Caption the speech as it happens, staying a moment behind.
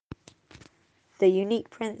The Unique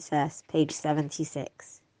Princess, page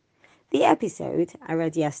 76. The episode I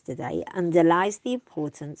read yesterday underlies the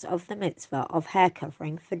importance of the mitzvah of hair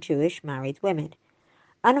covering for Jewish married women.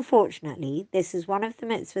 Unfortunately, this is one of the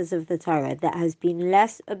mitzvahs of the Torah that has been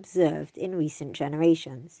less observed in recent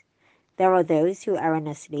generations. There are those who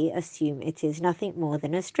erroneously assume it is nothing more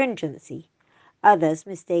than a stringency. Others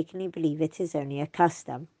mistakenly believe it is only a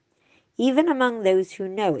custom. Even among those who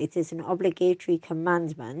know it is an obligatory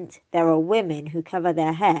commandment, there are women who cover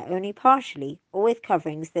their hair only partially or with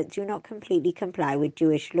coverings that do not completely comply with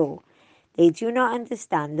Jewish law. They do not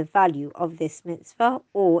understand the value of this mitzvah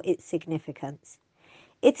or its significance.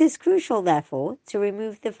 It is crucial, therefore, to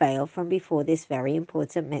remove the veil from before this very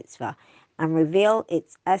important mitzvah and reveal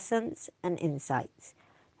its essence and insights.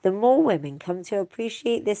 The more women come to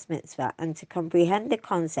appreciate this mitzvah and to comprehend the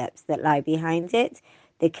concepts that lie behind it,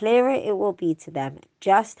 the clearer it will be to them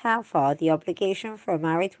just how far the obligation for a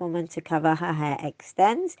married woman to cover her hair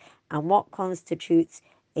extends and what constitutes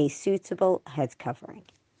a suitable head covering.